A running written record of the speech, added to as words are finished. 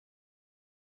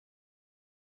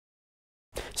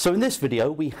So in this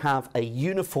video we have a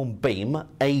uniform beam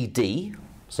AD,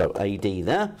 so AD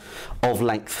there, of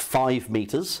length 5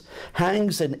 meters,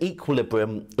 hangs in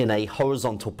equilibrium in a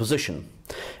horizontal position.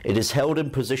 It is held in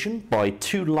position by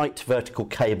two light vertical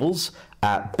cables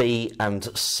at B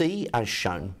and C as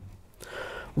shown.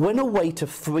 When a weight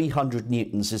of 300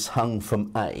 newtons is hung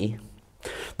from A,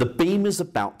 the beam is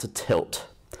about to tilt.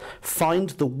 Find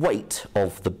the weight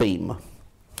of the beam.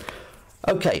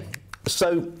 Okay,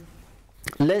 so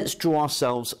let's draw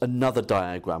ourselves another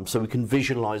diagram so we can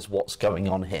visualize what's going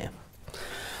on here.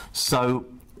 So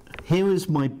here is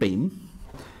my beam,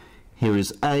 here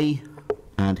is A,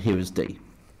 and here is D.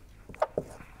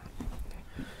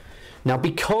 Now,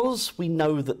 because we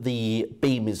know that the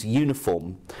beam is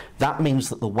uniform, that means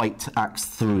that the weight acts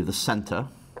through the center.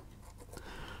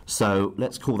 So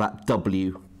let's call that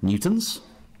W newtons.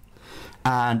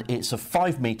 And it's of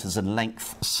 5 meters in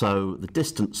length, so the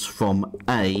distance from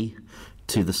A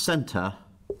to the center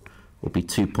will be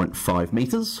 2.5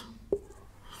 meters.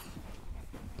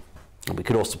 And we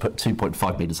could also put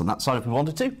 2.5 meters on that side if we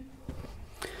wanted to.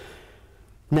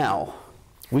 Now,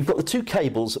 we've got the two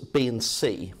cables B and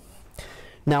C.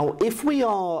 Now, if we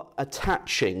are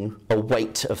attaching a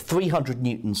weight of 300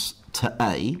 newtons to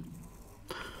A,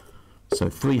 so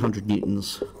 300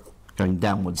 newtons going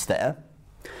downwards there,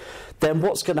 then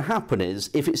what's going to happen is,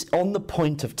 if it's on the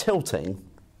point of tilting,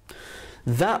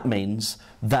 that means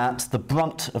that the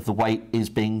brunt of the weight is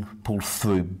being pulled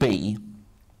through B.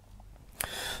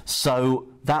 So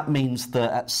that means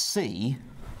that at C,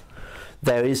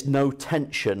 there is no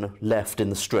tension left in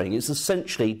the string. It's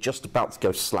essentially just about to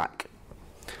go slack.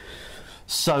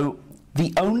 So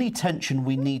the only tension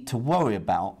we need to worry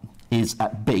about is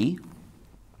at B.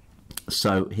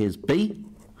 So here's B.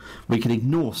 We can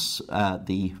ignore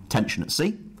the tension at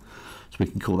C. So we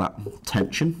can call that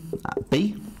tension at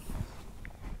B.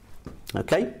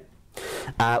 Okay.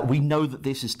 We know that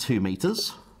this is 2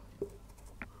 meters.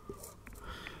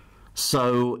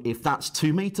 So if that's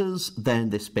 2 meters, then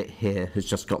this bit here has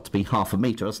just got to be half a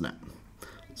meter, hasn't it?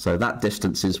 So that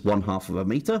distance is 1/2 of a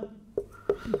meter.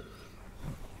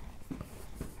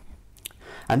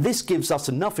 And this gives us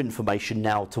enough information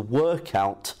now to work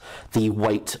out the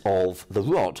weight of the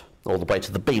rod, or the weight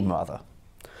of the beam rather.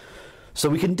 So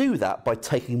we can do that by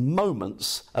taking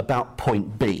moments about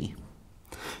point B.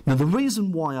 Now, the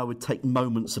reason why I would take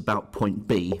moments about point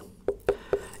B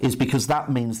is because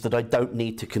that means that I don't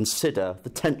need to consider the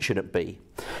tension at B.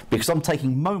 Because I'm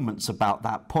taking moments about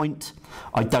that point,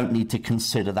 I don't need to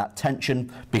consider that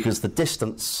tension because the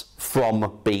distance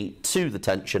from B to the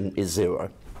tension is 0.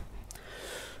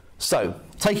 So,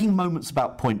 taking moments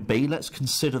about point B, let's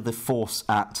consider the force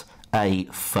at A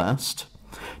first.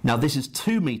 Now, this is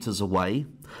 2 meters away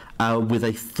with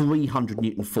a 300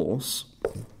 Newton force.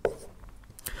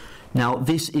 Now,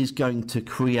 this is going to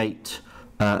create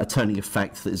a turning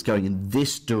effect that is going in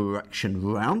this direction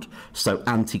round, so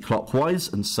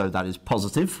anti-clockwise, and so that is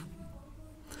positive.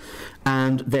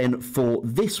 And then for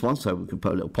this one, so we can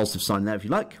put a little positive sign there if you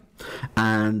like,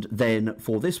 and then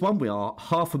for this one we are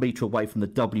 1/2 a meter away from the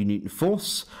W Newton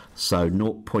force, so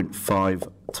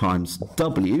 0.5 times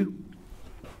W,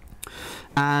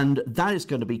 and that is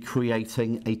going to be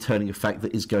creating a turning effect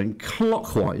that is going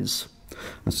clockwise,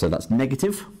 and so that's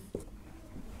negative.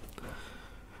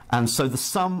 And so the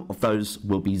sum of those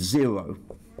will be 0,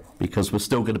 because we're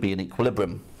still going to be in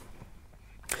equilibrium.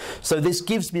 So this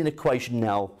gives me an equation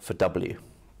now for W.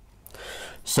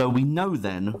 So we know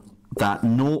then that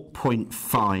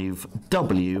 0.5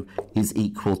 W is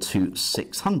equal to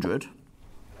 600.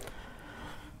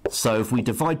 So if we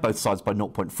divide both sides by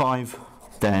 0.5,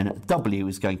 then W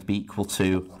is going to be equal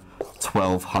to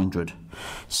 1200.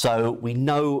 So we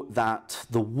know that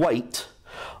the weight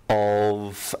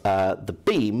of the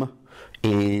beam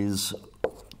is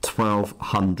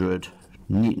 1200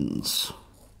 newtons.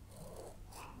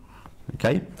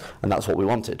 Okay, and that's what we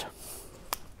wanted.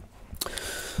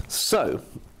 So,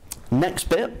 next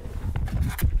bit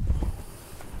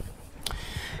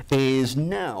is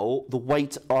now the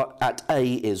weight at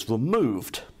A is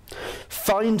removed.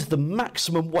 Find the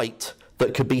maximum weight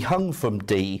that could be hung from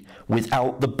D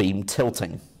without the beam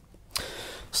tilting.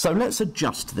 So let's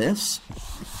adjust this.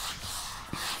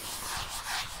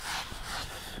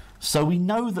 So we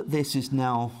know that this is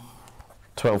now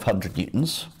 1200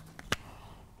 newtons.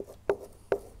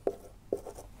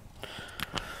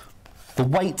 The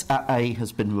weight at A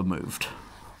has been removed,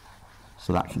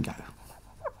 so that can go.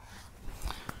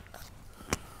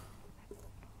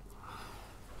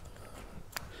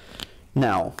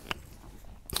 Now,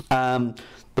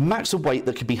 the maximum weight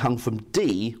that could be hung from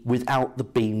D without the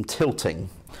beam tilting.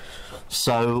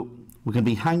 So we're going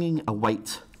to be hanging a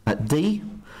weight at D.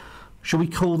 Should we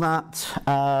call that,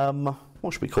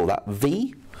 what should we call that?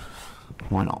 V?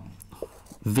 Why not?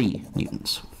 V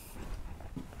newtons.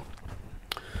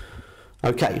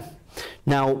 Okay,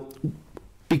 now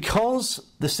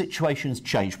because the situation has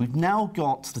changed, we've now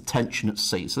got the tension at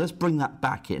C. So let's bring that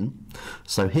back in.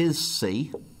 So here's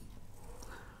C,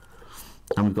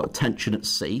 and we've got a tension at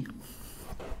C,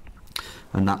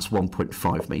 and that's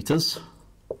 1.5 meters.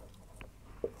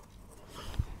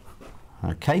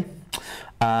 Okay,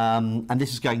 and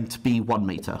this is going to be 1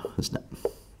 meter, isn't it,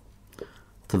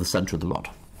 to the centre of the rod.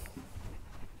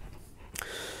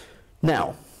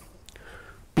 Now,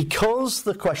 because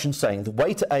the question's saying the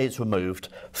weight at A is removed,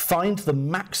 find the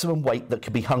maximum weight that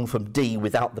can be hung from D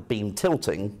without the beam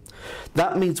tilting,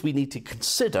 that means we need to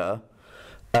consider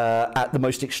at the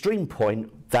most extreme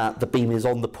point that the beam is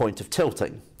on the point of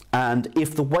tilting. And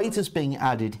if the weight is being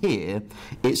added here,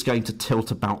 it's going to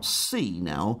tilt about C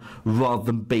now, rather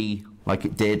than B like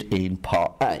it did in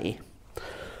part A.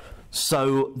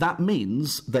 So that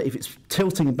means that if it's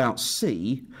tilting about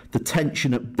C, the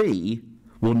tension at B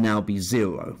will now be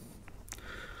 0.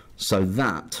 So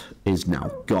that is now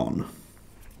gone.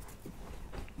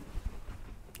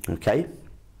 Okay?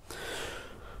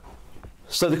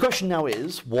 So the question now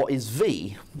is, what is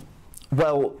V?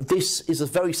 Well, this is a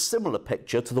very similar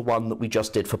picture to the one that we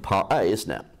just did for part A, isn't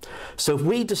it? So if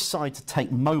we decide to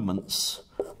take moments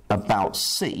about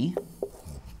C,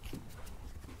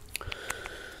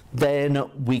 then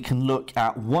we can look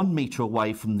at 1 meter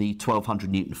away from the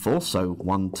 1200 Newton force, so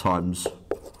 1 times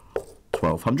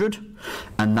 1200,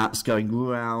 and that's going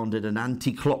round in an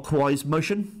anti-clockwise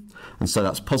motion, and so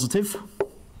that's positive.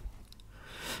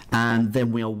 And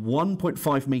then we are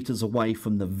 1.5 meters away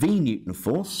from the V Newton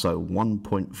force, so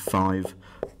 1.5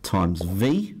 times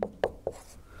V,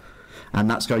 and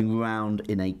that's going round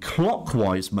in a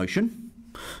clockwise motion,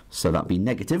 so that'd be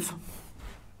negative.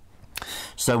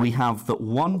 So we have that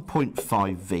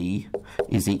 1.5 V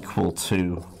is equal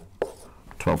to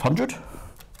 1200.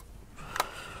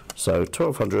 So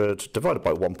 1200 divided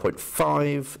by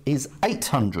 1.5 is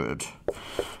 800.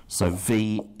 So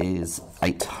V is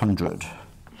 800.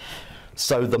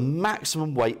 So the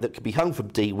maximum weight that can be hung from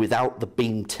D without the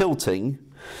beam tilting,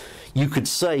 you could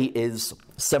say, is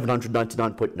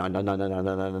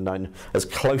 799.9999999, as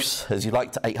close as you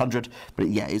like to 800, but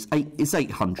yeah, it's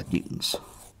 800 newtons.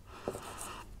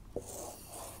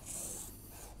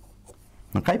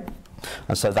 Okay,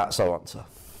 and so that's our answer.